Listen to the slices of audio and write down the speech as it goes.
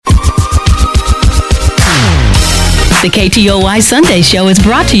The KTOY Sunday Show is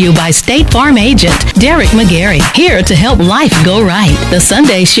brought to you by State Farm agent Derek McGarry, here to help life go right. The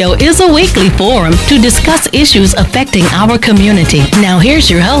Sunday Show is a weekly forum to discuss issues affecting our community. Now here's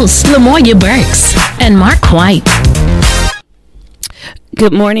your hosts, Lamoya Burks and Mark White.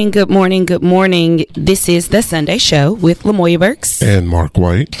 Good morning, good morning, good morning. This is The Sunday Show with Lamoya Burks and Mark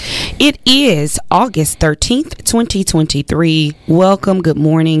White. It is August 13th, 2023. Welcome, good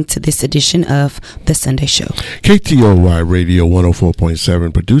morning to this edition of The Sunday Show. KTOY Radio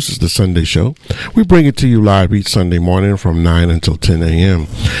 104.7 produces The Sunday Show. We bring it to you live each Sunday morning from 9 until 10 a.m.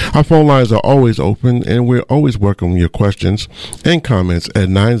 Our phone lines are always open, and we're always welcoming your questions and comments at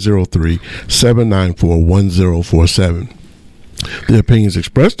 903-794-1047. The opinions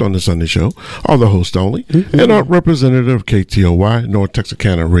expressed on the Sunday Show are the host only and aren't representative of KTOY nor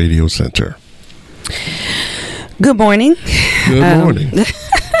Texarkana Radio Center. Good morning. Good morning.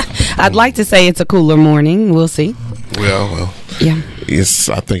 I'd like to say it's a cooler morning. We'll see. Well, yeah.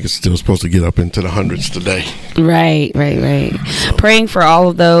 I think it's still supposed to get up into the hundreds today. Right. So. Praying for all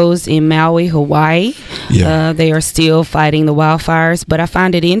of those in Maui, Hawaii. Yeah. They are still fighting the wildfires, but I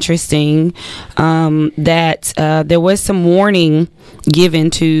find it interesting that there was some warning given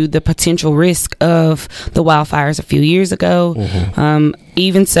to the potential risk of the wildfires a few years ago.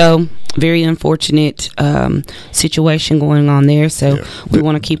 Even so, very unfortunate situation going on there. So we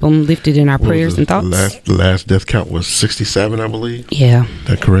want to keep them lifted in our prayers and thoughts. The last death count was 67, I believe. Yeah. Is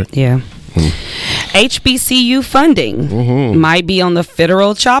that correct? Yeah. HBCU funding might be on the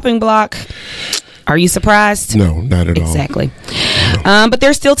federal chopping block. Are you surprised? No, not at all. Exactly. No. But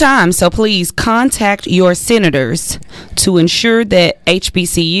there's still time, so please contact your senators to ensure that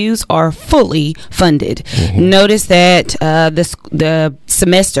HBCUs are fully funded. Notice that the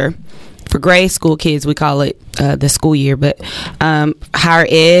semester for grade school kids, we call it the school year, but higher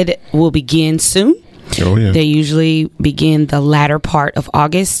ed will begin soon. Oh, yeah. They usually begin the latter part of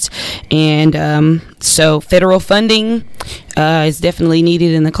August. And so federal funding is definitely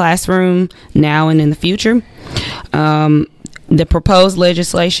needed in the classroom now and in the future. The proposed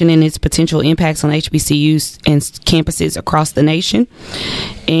legislation and its potential impacts on HBCUs and campuses across the nation,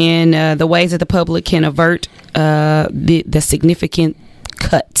 and the ways that the public can avert the significant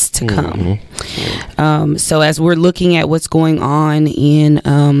cuts to come. So as we're looking at what's going on in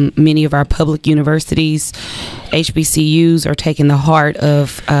many of our public universities, HBCUs are taking the heart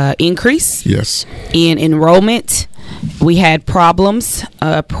of increase in enrollment. We had problems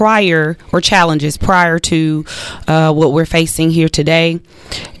challenges prior to what we're facing here today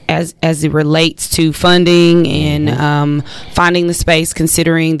as it relates to funding and finding the space,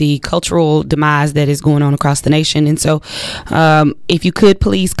 considering the cultural demise that is going on across the nation. And so if you could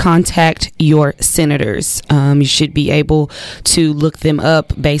please contact your senators. You should be able to look them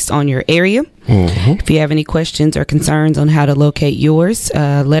up based on your area. If you have any questions or concerns on how to locate yours,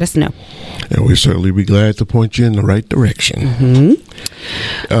 let us know. And we'll certainly be glad to point you in the right direction.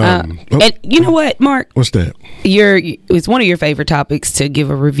 And you know what, Mark? What's that? It's one of your favorite topics to give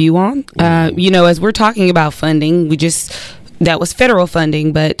a review on. As we're talking about funding, that was federal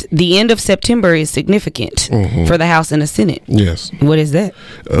funding, but the end of September is significant for the House and the Senate. Yes. What is that?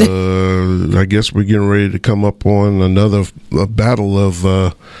 I guess we're getting ready to come up on another battle of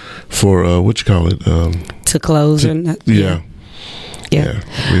what you call it? To close. Yeah.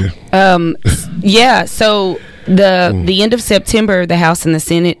 So the end of September, the House and the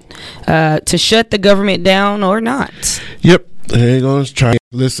Senate to shut the government down or not. Yep. They're going to try.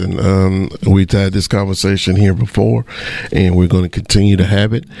 Listen, we've had this conversation here before, and we're going to continue to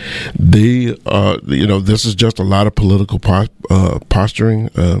have it. This is just a lot of political posturing.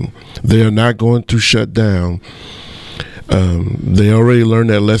 They are not going to shut down. They already learned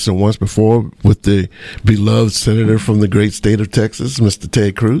that lesson once before with the beloved senator from the great state of Texas, Mr.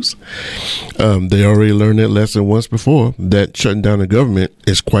 Ted Cruz. They already learned that lesson once before, that shutting down the government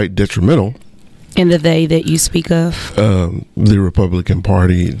is quite detrimental. And the they that you speak of? The Republican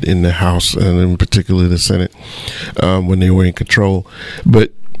Party in the House, and in particular the Senate, when they were in control.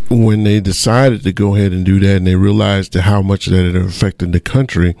 But when they decided to go ahead and do that, and they realized how much that it affected the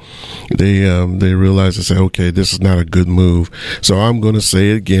country, they realized and said, okay, this is not a good move. So I'm going to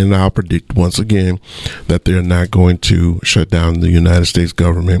say it again. I'll predict once again that they're not going to shut down the United States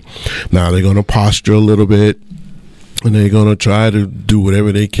government. Now they're going to posture a little bit, and they're going to try to do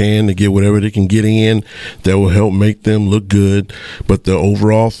whatever they can to get whatever they can get in that will help make them look good. But the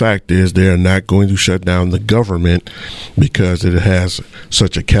overall fact is they are not going to shut down the government because it has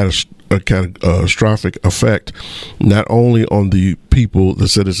such a catastrophic effect, not only on the people, the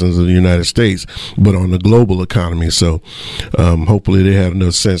citizens of the United States, but on the global economy. So hopefully they have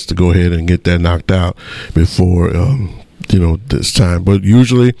enough sense to go ahead and get that knocked out before this time. But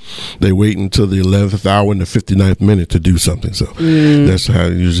usually they wait until the 11th hour and the 59th minute to do something. So that's how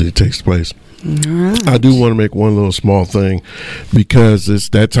it usually takes place. Right. I do want to make one little small thing, because it's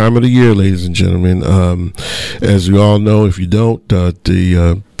that time of the year, ladies and gentlemen. As you all know, if you don't,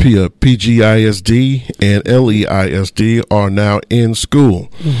 the PGISD and LEISD are now in school.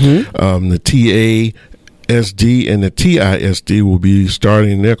 The TASD and the TISD will be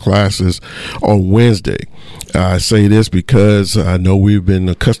starting their classes on Wednesday. I say this because I know we've been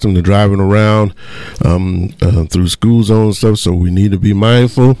accustomed to driving around through school zones and stuff, so we need to be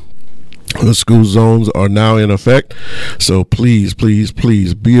mindful. The school zones are now in effect, so please be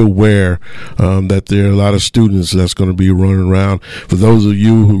aware that there are a lot of students that's going to be running around. For those of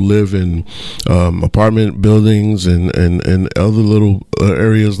you who live in apartment buildings and other little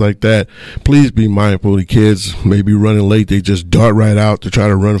areas like that, please be mindful. The kids may be running late, they just dart right out to try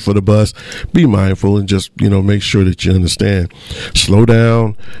to run for the bus. Be mindful and just make sure that you understand. Slow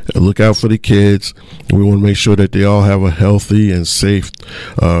down and look out for the kids. We want to make sure that they all have a healthy and safe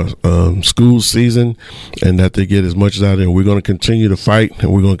school season, and that they get as much as out there. We're going to continue to fight,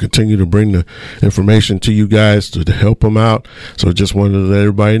 and we're going to continue to bring the information to you guys to help them out. So just wanted to let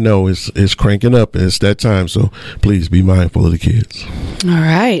everybody know it's cranking up, and it's that time. So please be mindful of the kids. All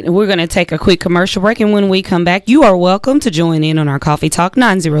right. We're going to take a quick commercial break, and when we come back, you are welcome to join in on our Coffee Talk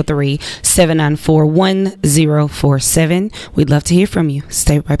 903-794-1047. We'd love to hear from you.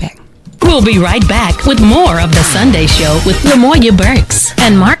 Stay right back. We'll be right back with more of The Sunday Show with Lamoya Burks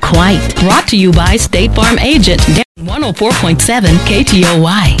and Mark White. Brought to you by State Farm Agent, 104.7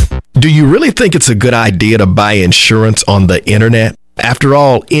 KTOY. Do you really think it's a good idea to buy insurance on the internet? After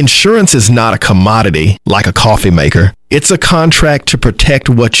all, insurance is not a commodity like a coffee maker. It's a contract to protect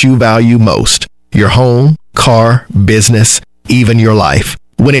what you value most: your home, car, business, even your life.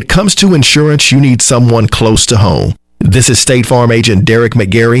 When it comes to insurance, you need someone close to home. This is State Farm Agent Derek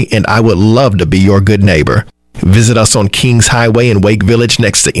McGarry, and I would love to be your good neighbor. Visit us on Kings Highway in Wake Village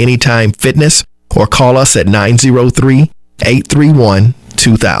next to Anytime Fitness, or call us at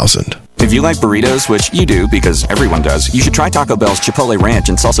 903-831-2000. If you like burritos, which you do because everyone does, you should try Taco Bell's Chipotle Ranch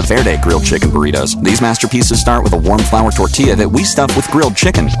and Salsa Verde grilled chicken burritos. These masterpieces start with a warm flour tortilla that we stuff with grilled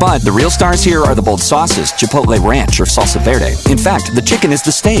chicken. But the real stars here are the bold sauces, Chipotle Ranch or Salsa Verde. In fact, the chicken is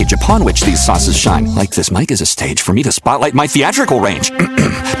the stage upon which these sauces shine. Like this mic is a stage for me to spotlight my theatrical range. 2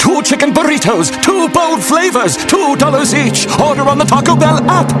 chicken burritos, 2 bold flavors, $2 each. Order on the Taco Bell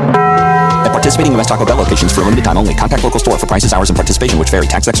app. At participating U.S. Taco Bell locations for a limited time only. Contact local store for prices, hours, and participation which vary.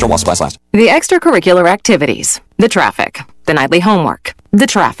 Tax extra while supplies last. The extracurricular activities, the traffic, the nightly homework, the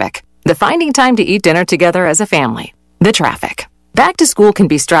traffic, the finding time to eat dinner together as a family, the traffic. Back to school can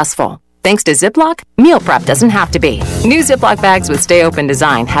be stressful. Thanks to Ziploc, meal prep doesn't have to be. New Ziploc bags with Stay Open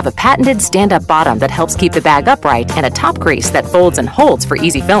design have a patented stand-up bottom that helps keep the bag upright and a top crease that folds and holds for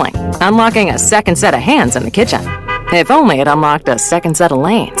easy filling, unlocking a second set of hands in the kitchen. If only it unlocked a second set of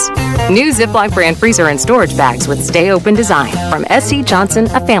lanes. New Ziploc brand freezer and storage bags with Stay Open design from S.C. Johnson,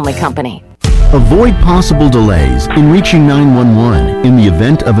 a family company. Avoid possible delays in reaching 911 in the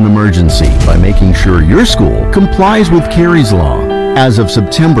event of an emergency by making sure your school complies with Carey's Law. As of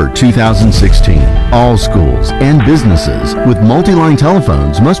September 2016, all schools and businesses with multi-line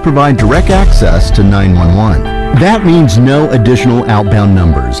telephones must provide direct access to 911. That means no additional outbound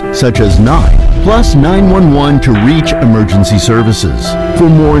numbers, such as 9 plus 911 to reach emergency services. For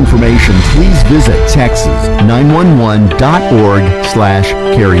more information, please visit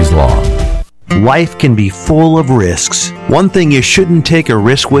texas911.org/Carey's Law. Life can be full of risks. One thing you shouldn't take a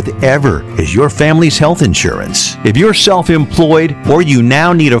risk with ever is your family's health insurance. If you're self-employed or you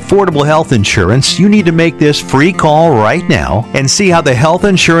now need affordable health insurance, you need to make this free call right now and see how the Health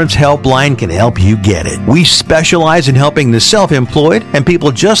Insurance Helpline can help you get it. We specialize in helping the self-employed and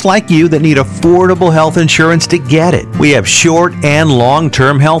people just like you that need affordable health insurance to get it. We have short and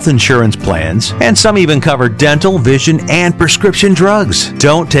long-term health insurance plans, and some even cover dental, vision, and prescription drugs.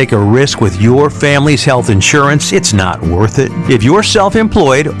 Don't take a risk with your family's health insurance. It's not worth it. If you're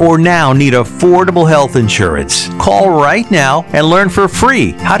self-employed or now need affordable health insurance, call right now and learn for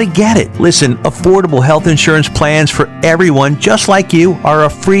free how to get it. Listen, affordable health insurance plans for everyone just like you are a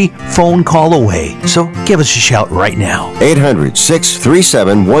free phone call away. So give us a shout right now.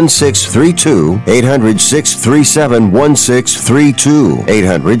 800-637-1632. 800-637-1632.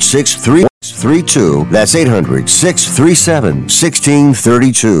 800-637-1632. That's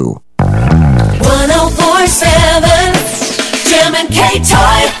 800-637-1632. 104.7 Jam and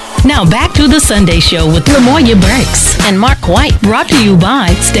K-Toy. Now back to the Sunday Show with Lamoya Burks and Mark White, brought to you by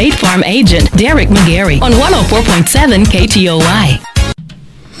State Farm agent Derek McGarry on 104.7 KTOY.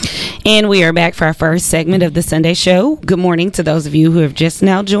 And we are back for our first segment of the Sunday Show. Good morning to those of you who have just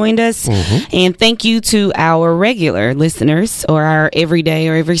now joined us. And thank you to our regular listeners, or our everyday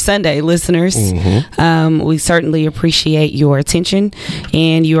or every Sunday listeners. We certainly appreciate your attention,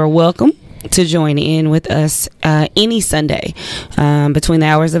 and you are welcome to join in with us any Sunday between the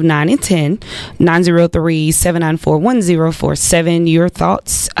hours of 9 and 10, 903-794-1047. Your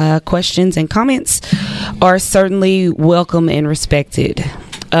thoughts, questions, and comments are certainly welcome and respected.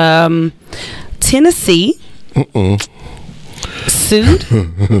 Tennessee sued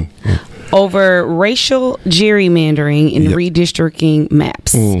over racial gerrymandering in redistricting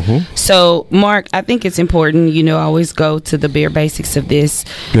maps. So, Mark, I think it's important, I always go to the bare basics of this.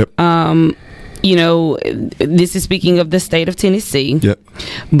 This is speaking of the state of Tennessee.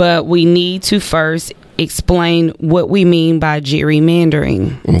 But we need to first explain what we mean by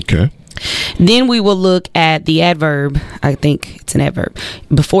gerrymandering. Okay. Then we will look at the adverb, I think it's an adverb,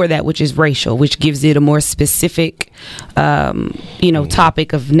 before that, which is racial, which gives it a more specific,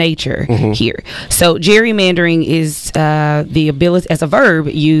 topic of nature here. So gerrymandering is the ability, as a verb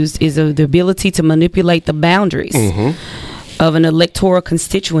used, is the ability to manipulate the boundaries of an electoral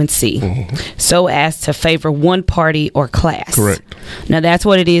constituency so as to favor one party or class. Correct. Now, that's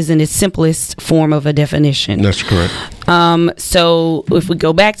what it is in its simplest form of a definition. That's correct. So if we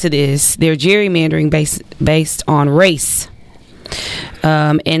go back to this, they're gerrymandering based on race.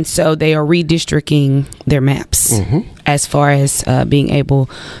 And so they are redistricting their maps as far as being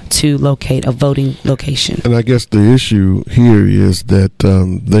able to locate a voting location. And I guess the issue here is that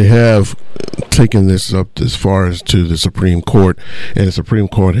they have taken this up as far as to the Supreme Court, and the Supreme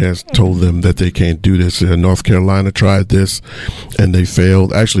Court has told them that they can't do this. North Carolina tried this and they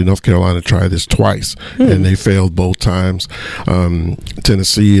failed. Actually, North Carolina tried this twice and they failed both times.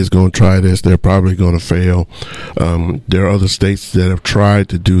 Tennessee is going to try this. They're probably going to fail. There are other states that have tried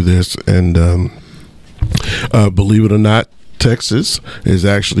to do this, and believe it or not, Texas has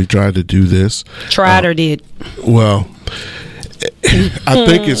actually tried to do this. Tried or did? Well, I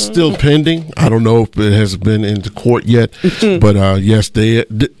think it's still pending. I don't know if it has been into court yet, but yes, the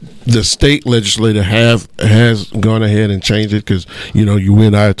state legislature has gone ahead and changed it, because you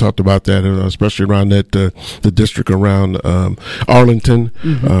and I talked about that, especially around that the district around Arlington.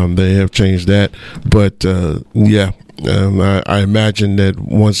 They have changed that, but I imagine that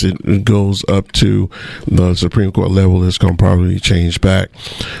once it goes up to the Supreme Court level, it's going to probably change back.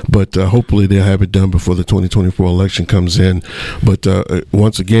 But hopefully they'll have it done before the 2024 election comes in. But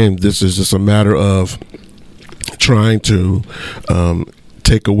once again, this is just a matter of trying to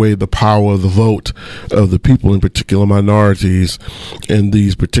take away the power of the vote of the people, in particular minorities, in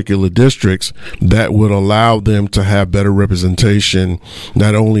these particular districts, that would allow them to have better representation,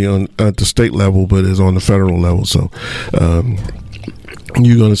 not only on at the state level, but is on the federal level. So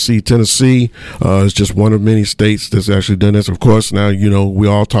you're going to see Tennessee is just one of many states that's actually done this. Of course, now, we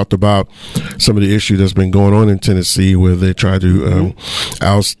all talked about some of the issue that's been going on in Tennessee, where they tried to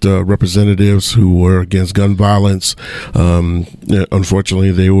oust representatives who were against gun violence.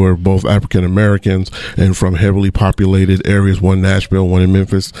 Unfortunately, they were both African Americans and from heavily populated areas, one Nashville, one in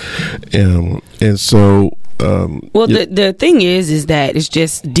Memphis. And so... the thing is that it's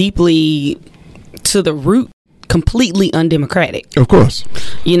just deeply to the root completely undemocratic. Of course.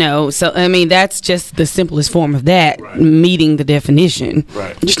 So I mean, that's just the simplest form of that, meeting the definition.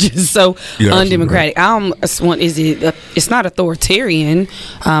 Right. It's just so undemocratic. Right. It's not authoritarian,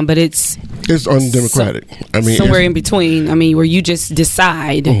 but it's undemocratic. Somewhere in between. I mean, where you just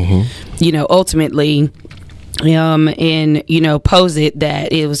decide, ultimately, and pose it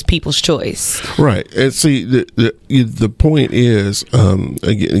that it was people's choice. Right. And see, the point is,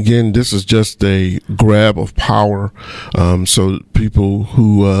 again, this is just a grab of power, so people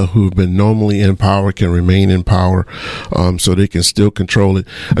who have been normally in power can remain in power, so they can still control it.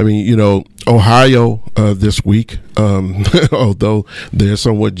 I mean, Ohio this week, although they're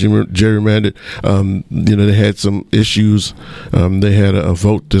somewhat gerrymandered, they had some issues. They had a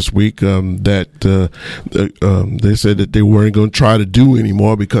vote this week that they said that they weren't going to try to do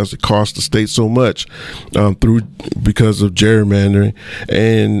anymore because it cost the state so much because of gerrymandering.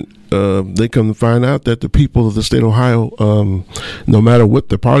 And they come to find out that the people of the state of Ohio, no matter what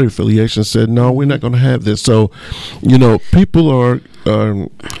the party affiliation, said, no, we're not going to have this. So, people are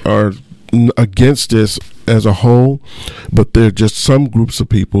against this as a whole, but there are just some groups of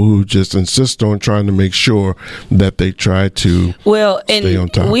people who just insist on trying to make sure that they try to stay on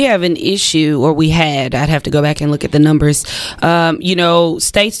top. We have an issue, or I'd have to go back and look at the numbers.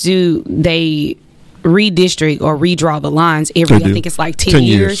 States they redistrict or redraw the lines every, I think it's like 10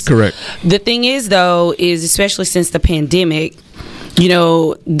 years. Correct. The thing is, though, is especially since the pandemic,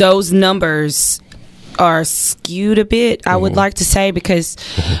 those numbers are skewed a bit, I would like to say, because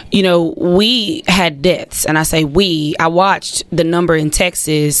we had deaths, and I say I watched the number in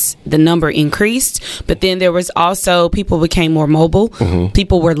Texas, the number increased, but then there was also people became more mobile.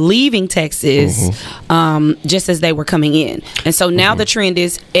 People were leaving Texas just as they were coming in, and so now the trend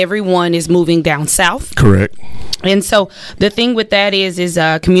is everyone is moving down south. Correct. And so the thing with that is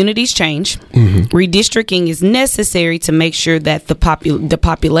communities change. Redistricting is necessary to make sure that the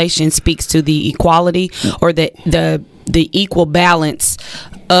population speaks to the equality or the equal balance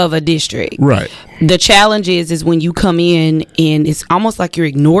of a district. Right. The challenge is when you come in and it's almost like you're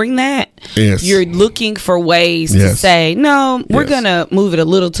ignoring that. Yes. You're looking for ways to say, no, we're going to move it a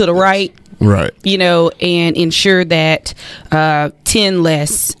little to the right. Right. And ensure that 10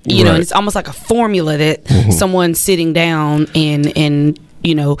 less, and it's almost like a formula that someone's sitting down and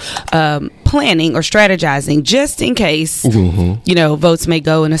planning or strategizing just in case, votes may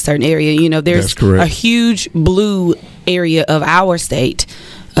go in a certain area. There's a huge blue area of our state,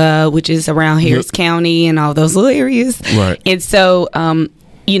 which is around Harris County and all those little areas. Right. And so,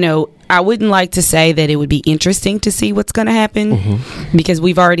 I wouldn't like to say that it would be interesting to see what's going to happen because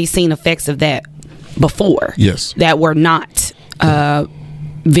we've already seen effects of that before. Yes. That were not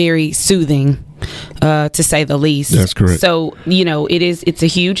very soothing, to say the least. That's correct. So, it's a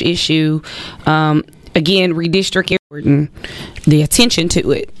huge issue. Again, redistricting, the attention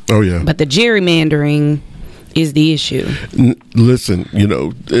to it. Oh, yeah. But the gerrymandering is the issue. Listen,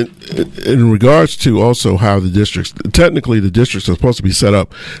 in regards to also how the districts are supposed to be set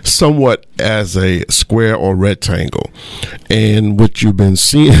up somewhat as a square or rectangle. And what you've been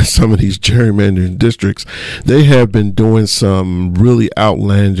seeing in some of these gerrymandering districts, they have been doing some really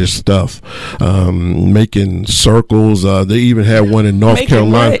outlandish stuff, making circles. They even had one in North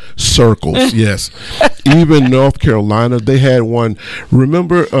Carolina. What? Circles, yes. Even North Carolina, they had one.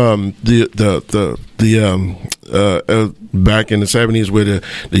 Remember back in the 70s where the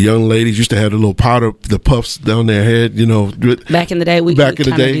young ladies used to have the little powder, the puffs down their head, Back in the day, we kind of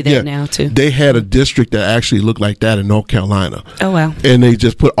do that now too. They had a district that actually looked like that in North Carolina. Oh, wow. And they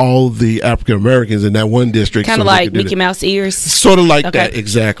just put all the African Americans in that one district. Kind of like Mickey Mouse ears? Sort of like that,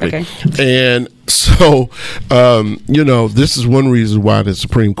 exactly. Okay. And so, this is one reason why the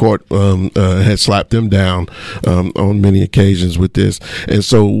Supreme Court had slapped them down on many occasions with this. And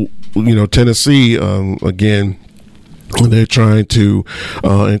so, Tennessee, again, they're trying to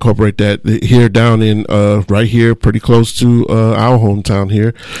incorporate that here down in right here, pretty close to our hometown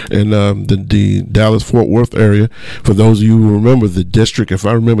here in the Dallas-Fort Worth area. For those of you who remember the district, if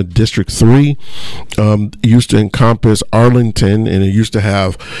I remember, District 3 used to encompass Arlington, and it used to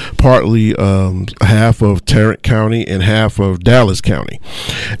have partly half of Tarrant County and half of Dallas County.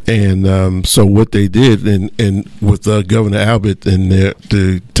 And so what they did, and with Governor Abbott and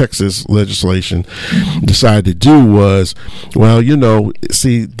the Texas legislation decided to do was,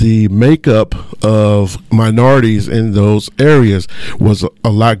 see, the makeup of minorities in those areas was a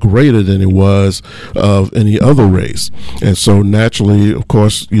lot greater than it was of any other race. And so naturally, of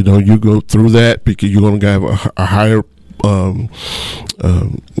course, you go through that because you're going to have a higher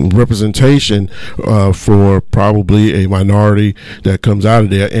representation for probably a minority that comes out of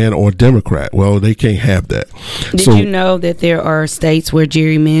there and or Democrat. Well, they can't have that. Did you know that there are states where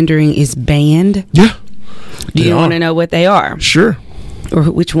gerrymandering is banned? Yeah. Do you want to know what they are? Sure. Or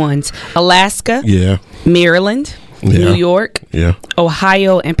which ones? Alaska. Yeah. Maryland. Yeah. New York. Yeah.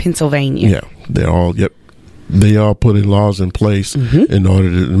 Ohio and Pennsylvania. Yeah. They're all, yep. They all putting laws in place in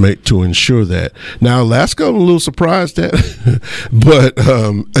order to ensure that. Now, Alaska, I'm a little surprised at, but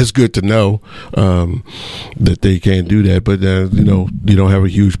it's good to know that they can't do that. But you don't have a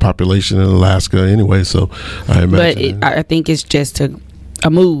huge population in Alaska anyway, so I imagine. But I think it's just a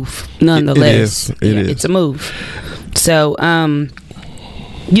move, nonetheless. It is. It's a move. So, and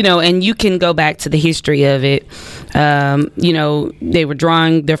you can go back to the history of it. They were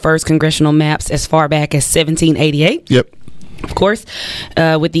drawing their first congressional maps as far back as 1788. Yep. Of course,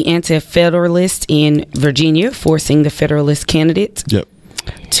 with the Anti-Federalists in Virginia forcing the Federalist candidates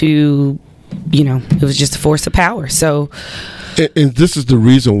to, it was just a force of power. So, and this is the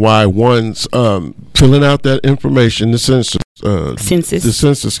reason why one's filling out that information, the census, census. The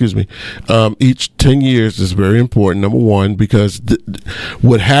census, excuse me. Each 10 years is very important. Number one, because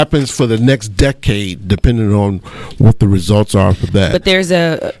what happens for the next decade, depending on what the results are for that. But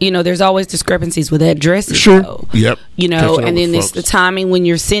there's always discrepancies with addresses. Sure. Though. Yep. And then it's the timing when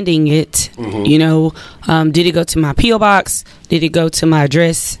you're sending it. Did it go to my P.O. box? Did it go to my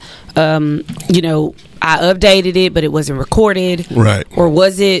address? I updated it, but it wasn't recorded. Right. Or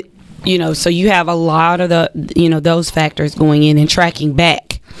was it? So you have a lot of those factors going in and tracking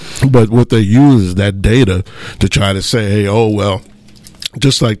back. But what they use is that data to try to say, hey, oh, well,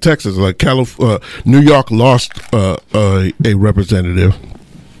 just like Texas, like New York lost a representative,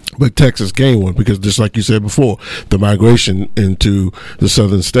 but Texas gained one because, just like you said before, the migration into the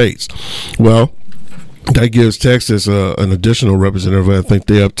southern states. Well, that gives Texas an additional representative. I think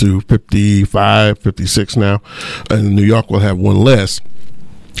they're up to 55, 56 now, and New York will have one less.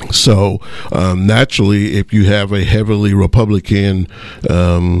 So naturally, if you have a heavily Republican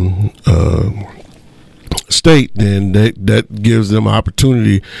state, then that gives them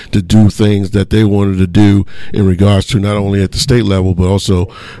opportunity to do things that they wanted to do in regards to not only at the state level but also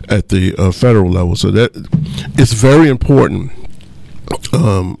at the federal level. So that it's very important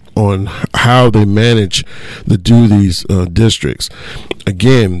on how they manage to do these districts.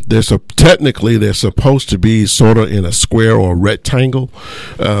 Again, technically they're supposed to be sort of in a square or a rectangle,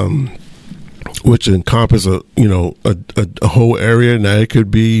 which encompass a whole area. Now it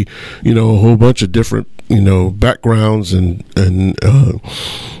could be a whole bunch of different backgrounds and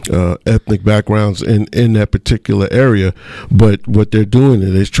ethnic backgrounds in that particular area, but what they're doing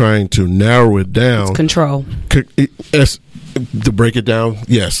is trying to narrow it down. It's control. To break it down,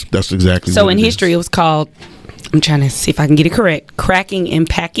 yes, that's exactly. So in history, it was called. I'm trying to see if I can get it correct. Cracking and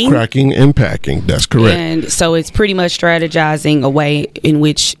packing. Cracking and packing. That's correct. And so it's pretty much strategizing a way in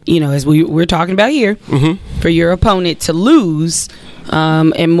which, as we're talking about here, for your opponent to lose,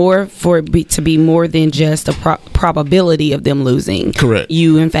 and more for it to be more than just a probability of them losing. Correct.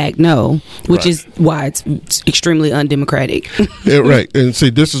 You, in fact, know, which is why it's extremely undemocratic. Yeah, right. And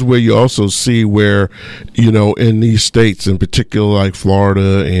see, this is where you also see where, in these states, in particular, like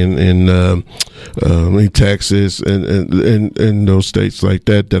Florida and Texas and those states like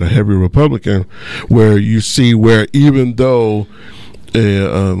that are heavy Republican, where you see where even though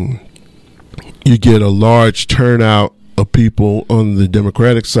you get a large turnout of people on the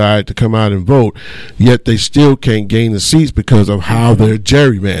Democratic side to come out and vote, yet they still can't gain the seats because of how they're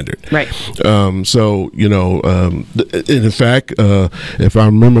gerrymandered. Right. In fact, if I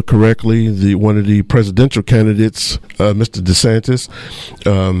remember correctly, one of the presidential candidates, Mr. DeSantis,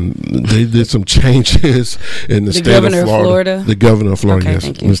 they did some changes in the state of Florida. The governor of Florida, okay, yes,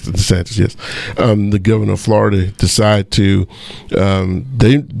 thank you. Mr. DeSantis, yes. The governor of Florida decided to.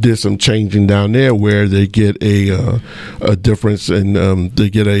 They did some changing down there where they get a difference and they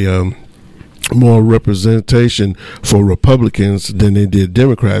get a more representation for Republicans than they did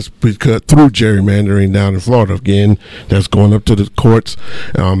Democrats because through gerrymandering down in Florida. Again, that's going up to the courts.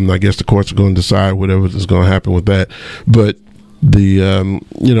 I guess the courts are going to decide whatever is going to happen with that. But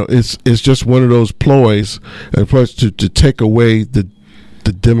it's just one of those ploys to take away the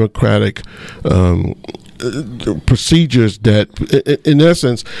Democratic procedures that, in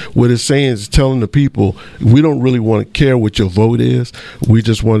essence, what it's saying is telling the people we don't really want to care what your vote is. We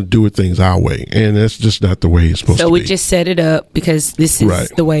just want to do things our way, and that's just not the way it's supposed to be. So we just set it up because this is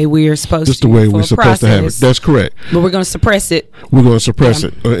the way we are supposed to. Just the way we're supposed to have it. That's correct. But we're going to suppress it. We're going to suppress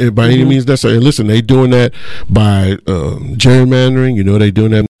it by any means necessary. And listen, they doing that by gerrymandering. They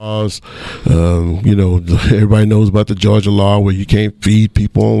doing that. Laws, everybody knows about the Georgia law where you can't feed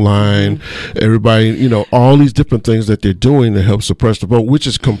people online. Everybody, all these different things that they're doing to help suppress the vote, which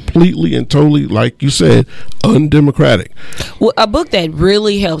is completely and totally, like you said, undemocratic. Well, a book that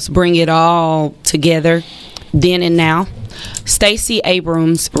really helps bring it all together, then and now. Stacey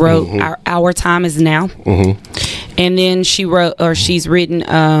Abrams wrote Our Time Is Now, and then she's written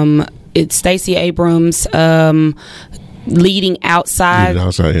it's Stacey Abrams. Leading outside,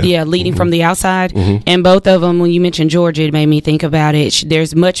 leading from the outside, and both of them. When you mentioned Georgia, it made me think about it.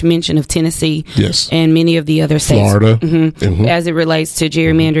 There's much mention of Tennessee, and many of the other states, Florida, as it relates to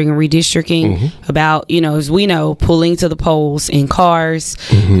gerrymandering and redistricting. About as we know, pulling to the polls in cars,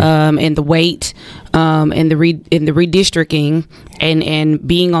 and the weight, and the redistricting, and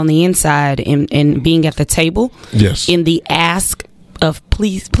being on the inside and being at the table, in the ask of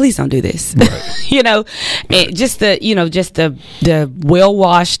please don't do this, right. Just the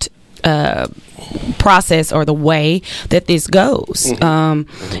well-washed process or the way that this goes, and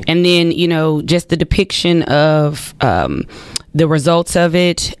then just the depiction of the results of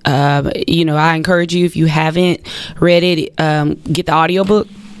it. I encourage you, if you haven't read it, get the audiobook,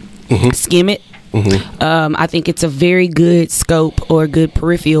 skim it. I think it's a very good scope or good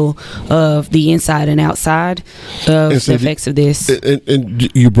peripheral of the inside and outside of the effects of this.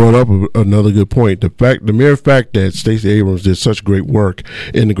 And you brought up another good point. The mere fact that Stacey Abrams did such great work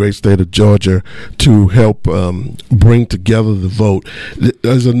in the great state of Georgia to help bring together the vote,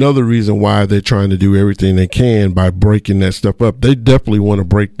 there's another reason why they're trying to do everything they can by breaking that stuff up. They definitely want to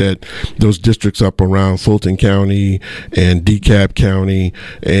break those districts up around Fulton County and DeKalb County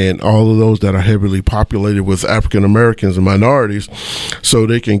and all of those that are heavily populated with African Americans and minorities, so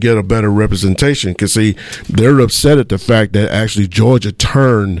they can get a better representation. Because see, they're upset at the fact that actually Georgia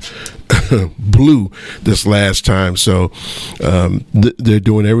turned blue this last time, so they're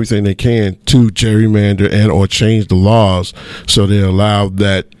doing everything they can to gerrymander and or change the laws so they allow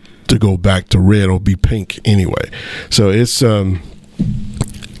that to go back to red or be pink anyway. So it's it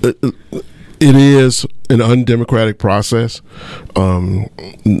is an undemocratic process.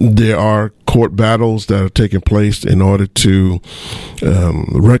 There are court battles that are taking place in order to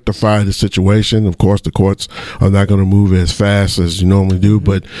rectify the situation. Of course, the courts are not going to move as fast as you normally do,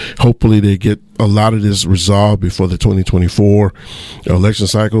 but hopefully they get a lot of this resolved before the 2024 election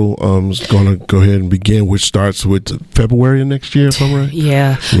cycle is going to go ahead and begin, which starts with February of next year, if I'm right?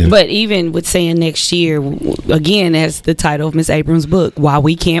 Yeah. But even with saying next year, again, as the title of Ms. Abrams' book, Why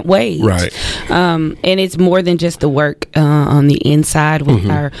We Can't Wait. Right. And it's more than just the work on the inside with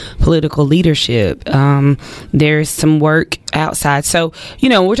our political leadership. There's some work outside. So,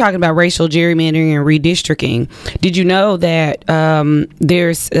 we're talking about racial gerrymandering and redistricting. Did you know that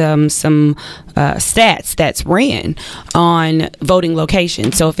there's some stats that's ran on voting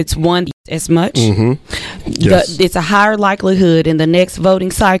location? So if it's one as much, yes, it's a higher likelihood in the next voting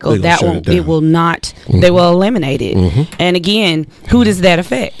cycle that it will not. They will eliminate it. And again, who does that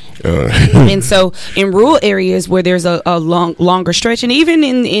affect? And so in rural areas where there's a longer stretch, and even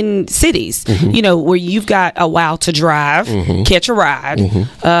in cities, where you've got a while to drive, catch a ride,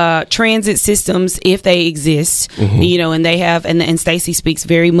 transit systems, if they exist, and they have, and Stacey speaks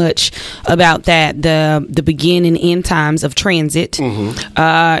very much about that, the begin and end times of transit,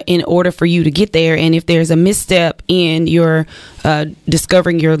 in order for you to get there. And if there's a misstep in your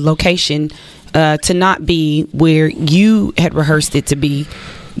discovering your location, to not be where you had rehearsed it to be,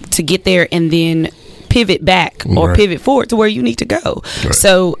 to get there and then pivot back or pivot forward to where you need to go. Right.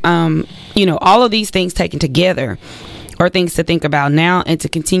 So, all of these things taken together are things to think about now and to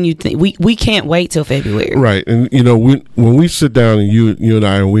continue. We can't wait till February. Right. And, when we sit down and you and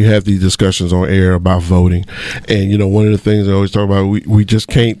I, and we have these discussions on air about voting, and, one of the things I always talk about, we just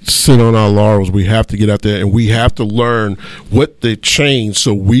can't sit on our laurels. We have to get out there and we have to learn what they changed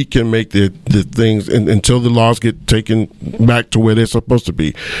so we can make the things, and until the laws get taken back to where they're supposed to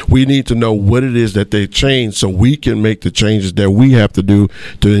be. We need to know what it is that they changed so we can make the changes that we have to do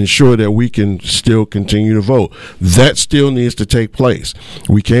to ensure that we can still continue to vote. That still needs to take place.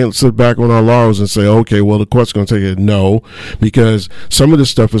 We can't sit back on our laurels and say, okay, well, the court's going to take it. No, because some of this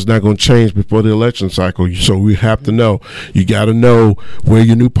stuff is not going to change before the election cycle. So we have to know. You got to know where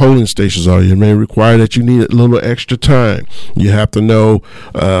your new polling stations are. It may require that you need a little extra time. You have to know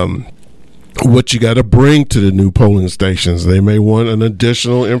what you got to bring to the new polling stations. They may want an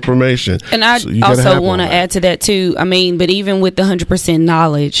additional information. And I also want to add to that too. But even with the 100%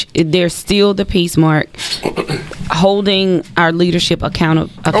 knowledge, there's still the peace mark holding our leadership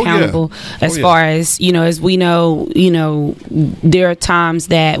accountable as far as, as we know, there are times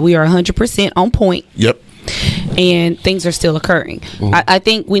that we are 100% on point. Yep. And things are still occurring. I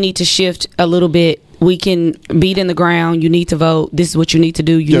think we need to shift a little bit. We can beat in the ground. You need to vote. This is what you need to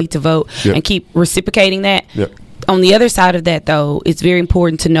do. You need to vote, and keep reciprocating that. Yep. On the other side of that, though, it's very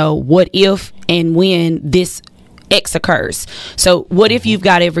important to know what if and when this X occurs. So what if you've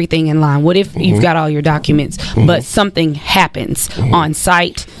got everything in line? What if you've got all your documents, but something happens on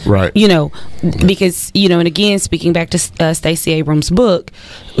site? Right. Because, and again, speaking back to Stacey Abrams' book,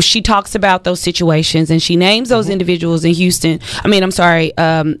 she talks about those situations and she names those individuals in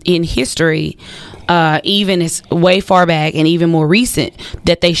in history, even as way far back and even more recent,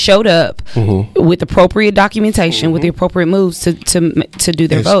 that they showed up with appropriate documentation, with the appropriate moves to do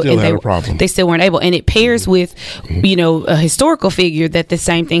their vote. Still had a problem. They still weren't able. And it pairs with, a historical figure that the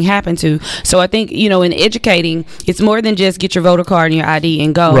same thing happened to. So I think, in educating, it's more than just get your voter card and your ID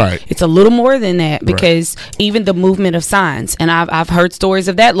and go. Right. It's a little more than that, because even the movement of signs, and I've heard stories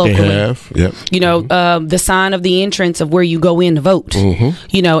of that locally. They have, yep. The sign of the entrance of where you go in to vote.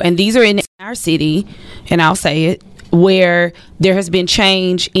 And these are in our city, and I'll say it, where there has been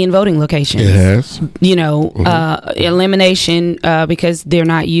change in voting locations. It has. Elimination because they're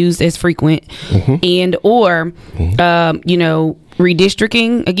not used as frequent, and or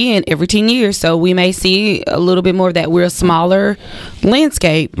redistricting again every 10 years. So we may see a little bit more of that. We're a smaller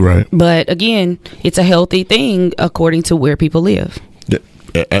landscape, right? But again, it's a healthy thing according to where people live.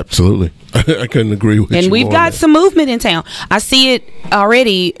 Yeah, absolutely. I couldn't agree with you. And we've got some movement in town. I see it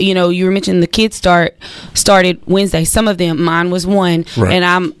already. You were mentioning the kids started Wednesday. Some of them, mine was one. Right. And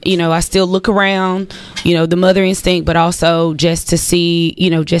I still look around, the mother instinct, but also just to see,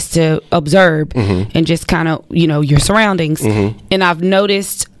 just to observe and just kind of, your surroundings. And I've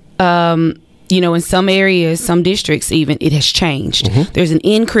noticed, in some areas, some districts even, it has changed. There's an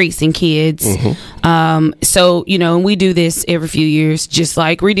increase in kids. So, and we do this every few years, just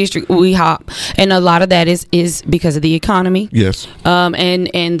like redistrict, we hop. And a lot of that is because of the economy. Yes.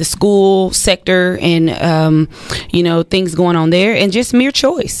 And the school sector and, things going on there and just mere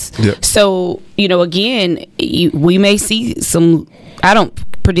choice. Yep. So, again, we may see some, I don't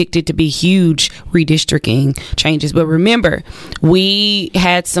predict it to be huge redistricting changes, but remember, we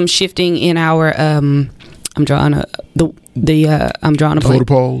had some shifting in our I'm drawing a blank. Voter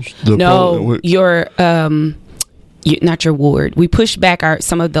polls. Not your ward. We pushed back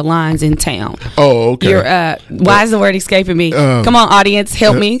some of the lines in town. Oh, okay. Why is the word escaping me? Come on, audience,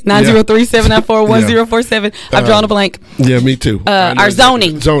 help me. 903-794-1047. I've drawn a blank. Yeah, me too. Our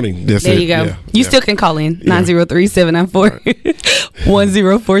zoning. Zoning. That's there it. you go. Yeah. You still can call in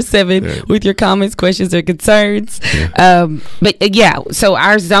 903-794-1047 with your comments, questions, or concerns. So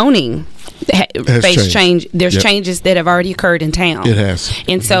our zoning face change. There's changes that have already occurred in town. It has.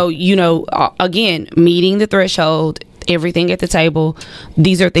 And so, again, meeting the threshold, everything at the table,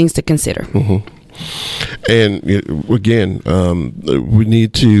 these are things to consider. And again, we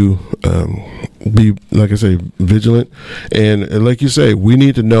need to be, like I say, vigilant. And like you say, we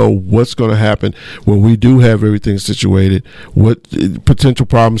need to know what's going to happen when we do have everything situated. What potential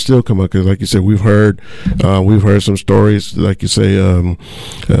problems still come up? Because, like you said, we've heard some stories. Like you say,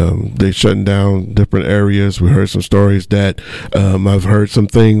 they shutting down different areas. We heard some stories that I've heard some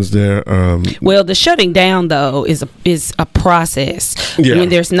things there. Well, the shutting down though is a process. Yeah. I mean,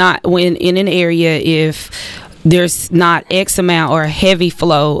 there's not when in an area if there's not X amount or a heavy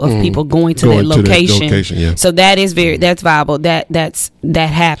flow of people going to that location. Yeah. So that is that's viable. That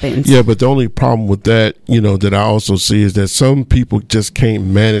happens. Yeah, but the only problem with that, that I also see is that some people just can't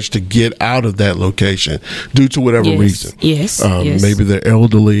manage to get out of that location due to whatever reason. Yes. Maybe they're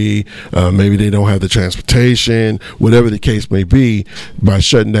elderly, maybe they don't have the transportation, whatever the case may be. By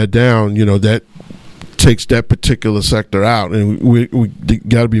shutting that down, that takes that particular sector out, and we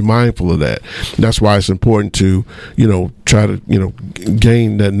got to be mindful of that. That's why it's important to try to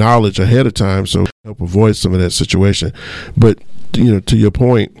gain that knowledge ahead of time, so help avoid some of that situation. But to your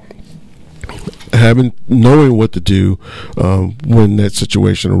point, knowing what to do when that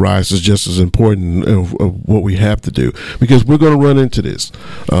situation arises is just as important of what we have to do, because we're going to run into this.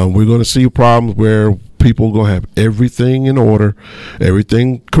 We're going to see problems where people are going to have everything in order,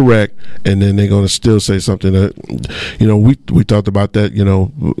 everything correct, and then they're going to still say something that, we talked about that,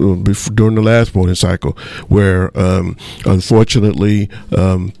 during the last voting cycle, where unfortunately,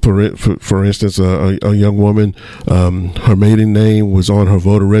 for instance, a young woman, her maiden name was on her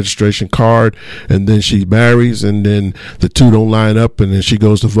voter registration card, and then she marries, and then the two don't line up, and then she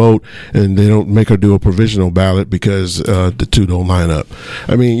goes to vote, and they don't make her do a provisional ballot because the two don't line up.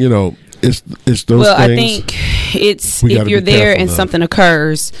 I mean, it's those well, things. I think it's if you're there and something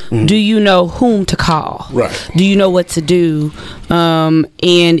occurs, do you know whom to call? Right. Do you know what to do?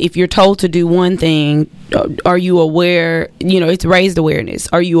 And if you're told to do one thing, are you aware? It's raised awareness.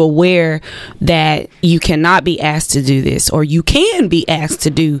 Are you aware that you cannot be asked to do this, or you can be asked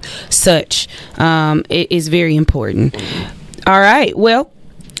to do such? It is very important. All right. Well,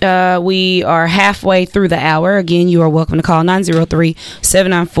 we are halfway through the hour. Again, you are welcome to call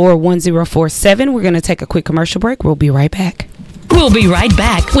 903-794-1047. We're going to take a quick commercial break. We'll be right back. We'll be right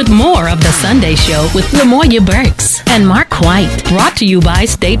back with more of The Sunday Show with Lamoya Burks and Mark White. Brought to you by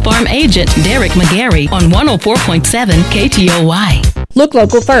State Farm agent Derek McGarry on 104.7 KTOY. Look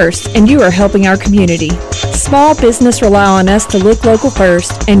local first, and you are helping our community. Small business rely on us to look local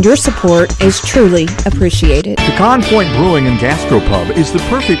first, and your support is truly appreciated. Pecan Point Brewing and Gastropub is the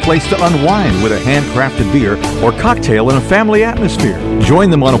perfect place to unwind with a handcrafted beer or cocktail in a family atmosphere. Join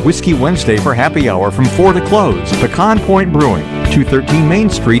them on a Whiskey Wednesday for happy hour from 4 to close. Pecan Point Brewing, 213 Main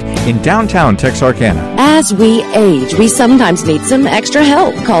Street in downtown Texarkana. As we age, we sometimes need some extra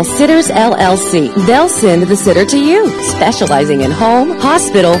help. Call Sitters LLC. They'll send the sitter to you, specializing in home,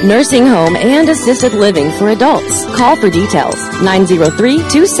 hospital, nursing home, and assisted living for adults. Call for details.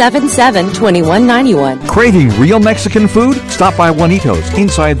 903-277-2191. Craving real Mexican food? Stop by Juanitos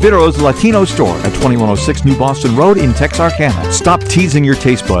inside Viro's Latino store at 2106 New Boston Road in Texarkana. Stop teasing your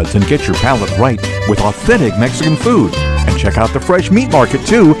taste buds and get your palate right with authentic Mexican food. And check out the fresh meat market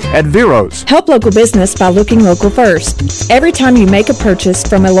too at Viro's. Help local business by looking local first. Every time you make a purchase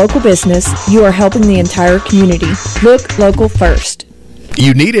from a local business, you are helping the entire community. Look local first.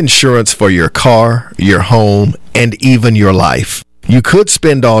 You need insurance for your car, your home, and even your life. You could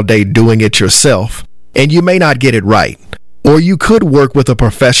spend all day doing it yourself, and you may not get it right. Or you could work with a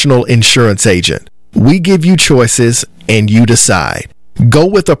professional insurance agent. We give you choices, and you decide. Go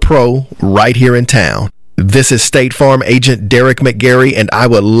with a pro right here in town. This is State Farm agent Derek McGarry, and I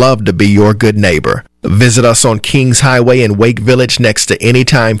would love to be your good neighbor. Visit us on Kings Highway in Wake Village next to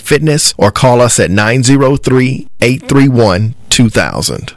Anytime Fitness, or call us at 903-831-2000.